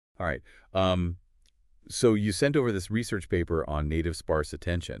All right. So you sent over this research paper on native sparse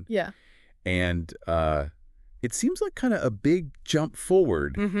attention. Yeah. And it seems like kind of a big jump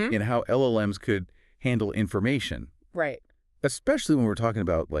forward in how LLMs could handle information. Right. Especially when we're talking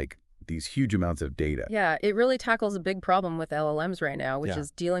about, like, these huge amounts of data. Yeah, it really tackles a big problem with LLMs right now, which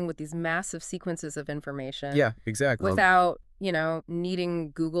is dealing with these massive sequences of information. Yeah, exactly. Without,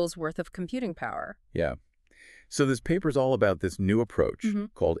 needing Google's worth of computing power. Yeah. So this paper's all about this new approach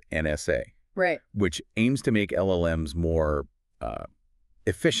called NSA. Right. Which aims to make LLMs more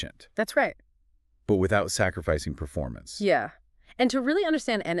efficient. That's right. But without sacrificing performance. Yeah. And to really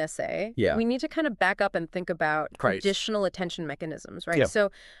understand NSA, we need to kind of back up and think about traditional attention mechanisms, right? Yeah. So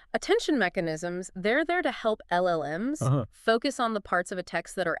attention mechanisms, they're there to help LLMs focus on the parts of a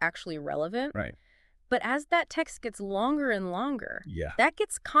text that are actually relevant. Right. But as that text gets longer and longer, that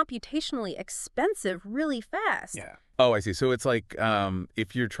gets computationally expensive really fast. Yeah. Oh, I see. So it's like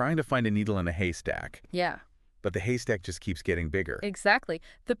if you're trying to find a needle in a haystack. Yeah. But the haystack just keeps getting bigger. Exactly.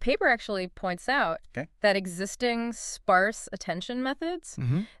 The paper actually points out that existing sparse attention methods,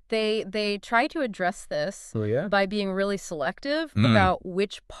 they try to address this by being really selective about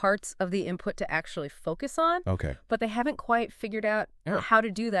which parts of the input to actually focus on. Okay. But they haven't quite figured out how to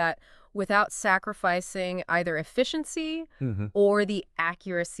do that without sacrificing either efficiency or the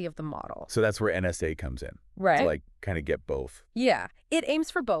accuracy of the model. So that's where NSA comes in. Right. To, like, kind of get both. Yeah. It aims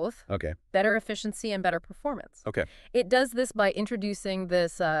for both. Okay. Better efficiency and better performance. Okay. It does this by introducing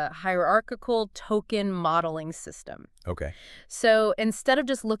this hierarchical token modeling system. Okay. So instead of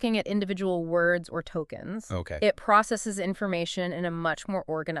just looking at individual words or tokens, it processes information in a much more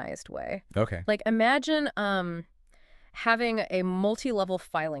organized way. Okay. Like imagine having a multi-level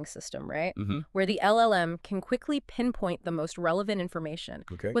filing system, right? Where the LLM can quickly pinpoint the most relevant information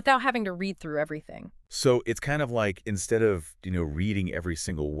without having to read through everything. So it's kind of like instead of, reading every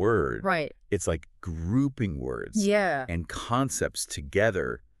single word, it's like grouping words and concepts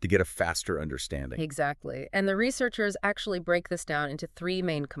together to get a faster understanding. Exactly. And the researchers actually break this down into three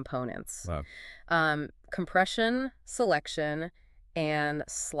main components. Wow. Compression, selection, and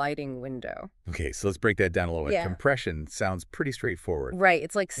sliding window. Okay, so let's break that down a little bit. Compression sounds pretty straightforward. Right.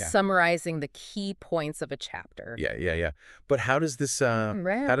 It's like summarizing the key points of a chapter. Yeah. But how does this how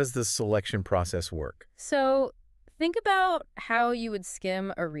does the selection process work? So think about how you would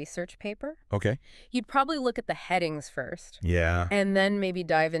skim a research paper. Okay. You'd probably look at the headings first. Yeah. And then maybe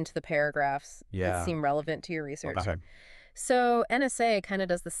dive into the paragraphs that seem relevant to your research. Okay. So NSA kind of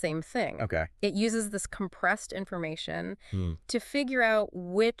does the same thing. Okay. It uses this compressed information to figure out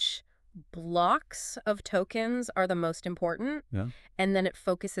which blocks of tokens are the most important, and then it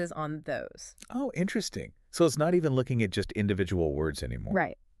focuses on those. Oh, interesting. So it's not even looking at just individual words anymore.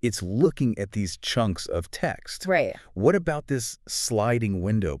 Right. It's looking at these chunks of text. Right. What about this sliding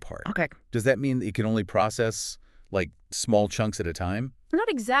window part? Okay. Does that mean that it can only process, like, small chunks at a time? Not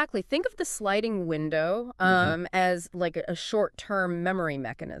exactly. Think of the sliding window as like a short-term memory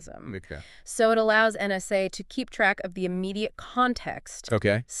mechanism. Okay. So it allows NSA to keep track of the immediate context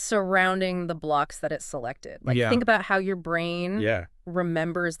surrounding the blocks that it selected. Like think about how your brain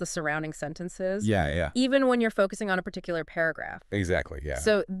remembers the surrounding sentences. Yeah. Even when you're focusing on a particular paragraph. Exactly, yeah.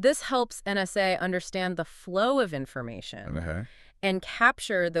 So this helps NSA understand the flow of information. And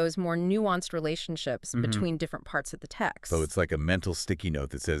capture those more nuanced relationships between different parts of the text. So it's like a mental sticky note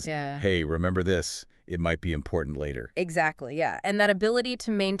that says, hey, remember this. It might be important later. Exactly, yeah. And that ability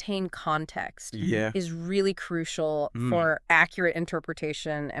to maintain context is really crucial for accurate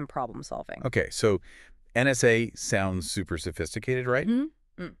interpretation and problem solving. Okay, so NSA sounds super sophisticated, right?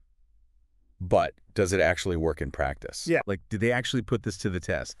 But does it actually work in practice? Yeah. Like, did they actually put this to the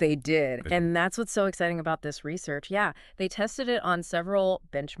test? They did. And that's what's so exciting about this research. Yeah. They tested it on several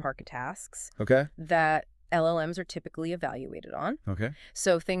benchmark tasks that LLMs are typically evaluated on. Okay.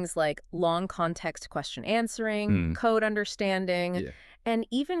 So things like long context question answering, code understanding, and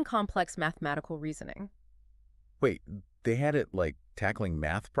even complex mathematical reasoning. Wait, they had it, like, tackling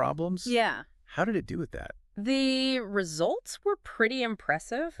math problems? Yeah. How did it do with that? The results were pretty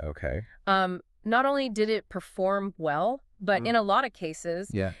impressive. Okay. Not only did it perform well, but in a lot of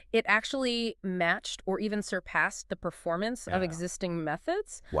cases, it actually matched or even surpassed the performance of existing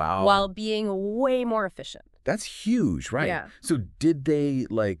methods while being way more efficient. That's huge, right? Yeah. So did they,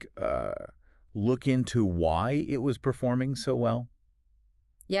 like, look into why it was performing so well?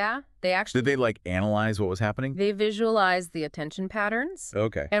 Yeah, they actually... Did they, like, analyze what was happening? They visualized the attention patterns.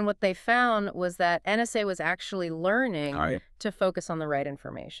 Okay. And what they found was that NSA was actually learning to focus on the right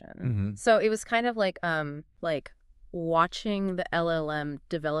information. So it was kind of like watching the LLM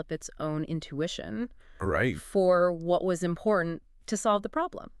develop its own intuition for what was important to solve the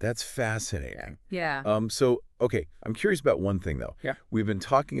problem. That's fascinating. Yeah. Okay, I'm curious about one thing, though. Yeah. We've been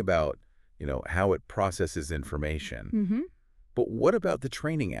talking about, how it processes information. Mm-hmm. But what about the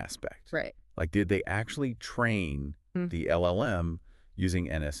training aspect? Right. Like, did they actually train the LLM using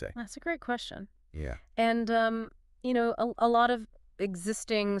NSA? That's a great question. Yeah. And, a lot of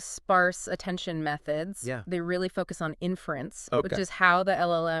existing sparse attention methods, they really focus on inference, which is how the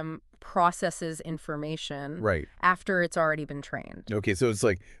LLM processes information after it's already been trained. Okay, so it's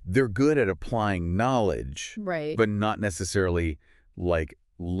like they're good at applying knowledge, but not necessarily like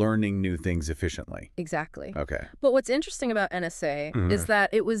learning new things efficiently. Exactly. Okay. But what's interesting about NSA is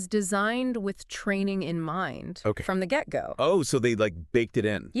that it was designed with training in mind from the get-go. Oh, so they like baked it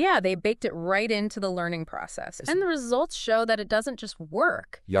in. Yeah, they baked it right into the learning process. And the results show that it doesn't just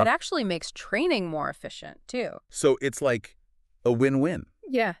work. It actually makes training more efficient, too. So it's like a win-win.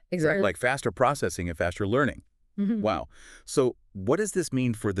 Yeah, exactly. Like faster processing and faster learning. Wow. So what does this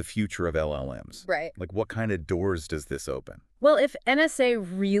mean for the future of LLMs? Right. Like what kind of doors does this open? Well, if NSA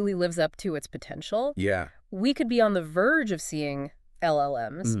really lives up to its potential, we could be on the verge of seeing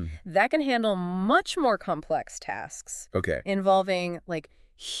LLMs that can handle much more complex tasks involving like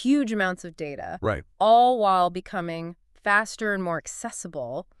huge amounts of data, all while becoming faster and more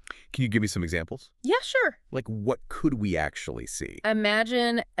accessible. Can you give me some examples? Yeah, sure. Like what could we actually see?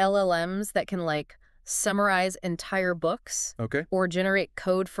 Imagine LLMs that can like summarize entire books or generate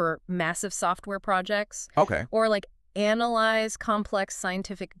code for massive software projects or like analyze complex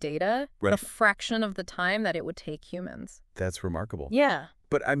scientific data a fraction of the time that it would take humans. That's remarkable. Yeah.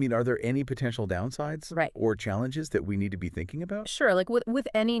 But I mean, are there any potential downsides or challenges that we need to be thinking about? Sure. Like with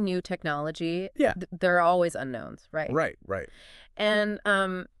any new technology, there are always unknowns, right? Right. And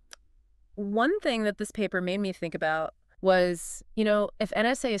one thing that this paper made me think about was, if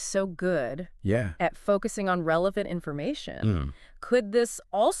NSA is so good at focusing on relevant information, could this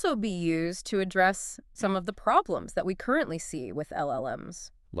also be used to address some of the problems that we currently see with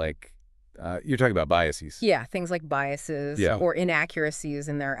LLMs? Like, you're talking about biases. Yeah, things like biases or inaccuracies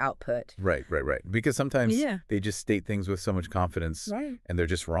in their output. Right. Because sometimes they just state things with so much confidence and they're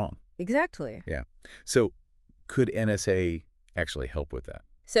just wrong. Exactly. Yeah. So could NSA actually help with that?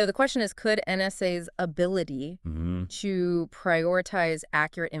 So the question is, could NSA's ability to prioritize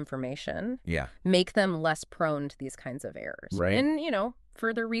accurate information make them less prone to these kinds of errors? Right. And,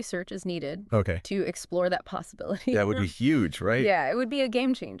 further research is needed to explore that possibility. That would be huge, right? Yeah, it would be a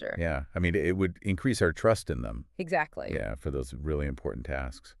game changer. Yeah. I mean, it would increase our trust in them. Exactly. Yeah, for those really important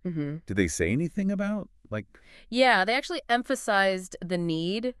tasks. Did they say anything about, like... Yeah, they actually emphasized the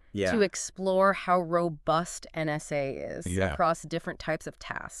need to explore how robust NSA is across different types of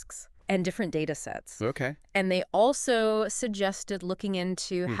tasks and different data sets. Okay. And they also suggested looking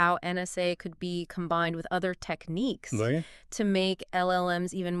into how NSA could be combined with other techniques to make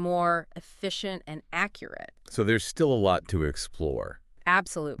LLMs even more efficient and accurate. So there's still a lot to explore.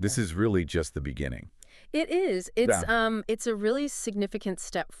 Absolutely. This is really just the beginning. It is. It's a really significant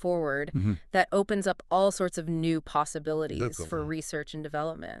step forward that opens up all sorts of new possibilities for research and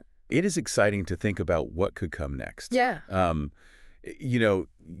development. It is exciting to think about what could come next. Yeah.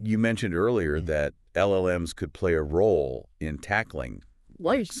 You mentioned earlier that LLMs could play a role in tackling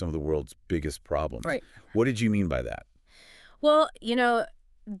some of the world's biggest problems. Right. What did you mean by that? Well,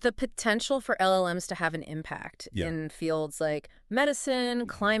 the potential for LLMs to have an impact in fields like medicine,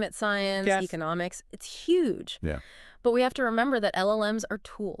 climate science, economics, it's huge. Yeah. But we have to remember that LLMs are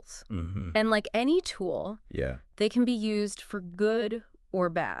tools. And like any tool, they can be used for good or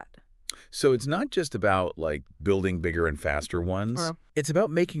bad. So it's not just about like building bigger and faster ones. It's about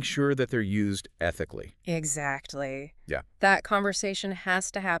making sure that they're used ethically. Exactly. Yeah. That conversation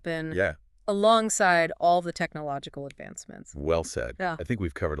has to happen alongside all the technological advancements. Well said. Yeah. I think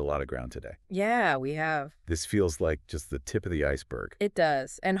we've covered a lot of ground today. Yeah, we have. This feels like just the tip of the iceberg. It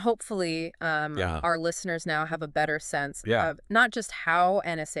does. And hopefully our listeners now have a better sense of not just how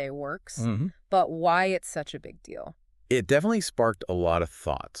NSA works, but why it's such a big deal. It definitely sparked a lot of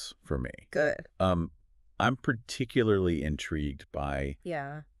thoughts for me. Good. I'm particularly intrigued by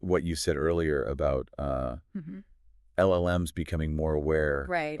what you said earlier about LLMs becoming more aware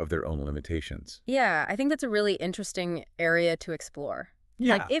of their own limitations. Yeah, I think that's a really interesting area to explore.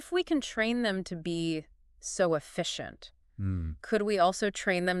 Yeah. Like, if we can train them to be so efficient, could we also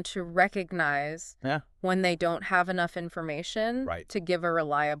train them to recognize when they don't have enough information to give a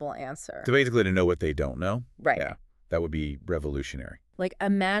reliable answer? So basically to know what they don't know? Right. Yeah, that would be revolutionary. Like,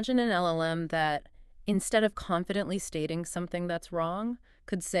 imagine an LLM that, instead of confidently stating something that's wrong,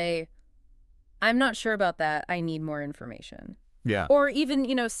 could say, I'm not sure about that. I need more information. Yeah. Or even,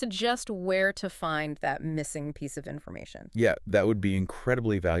 suggest where to find that missing piece of information. Yeah, that would be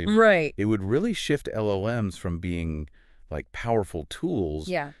incredibly valuable. Right. It would really shift LLMs from being like powerful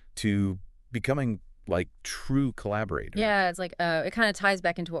tools to becoming like true collaborators. Yeah, it's like it kind of ties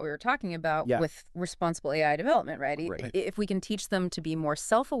back into what we were talking about with responsible AI development, right? If we can teach them to be more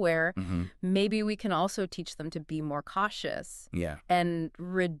self-aware, maybe we can also teach them to be more cautious and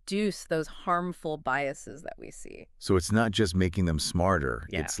reduce those harmful biases that we see. So it's not just making them smarter.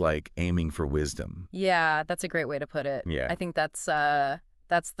 It's like aiming for wisdom. Yeah, that's a great way to put it. Yeah. I think that's the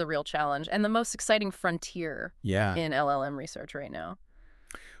real challenge and the most exciting frontier in LLM research right now.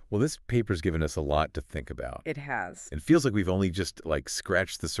 Well, this paper's given us a lot to think about. It has. It feels like we've only just like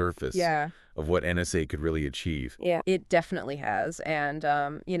scratched the surface of what NSA could really achieve. Yeah, it definitely has. And,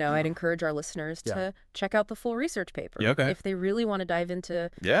 I'd encourage our listeners to check out the full research paper if they really want to dive into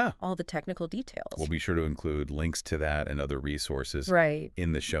all the technical details. We'll be sure to include links to that and other resources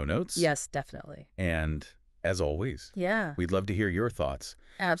in the show notes. Yes, definitely. And as always, we'd love to hear your thoughts.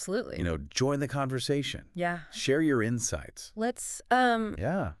 Absolutely. Join the conversation. Yeah. Share your insights. Let's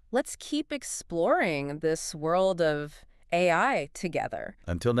keep exploring this world of AI together.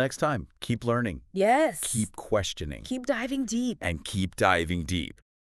 Until next time, keep learning. Yes. Keep questioning. Keep diving deep. And keep diving deep.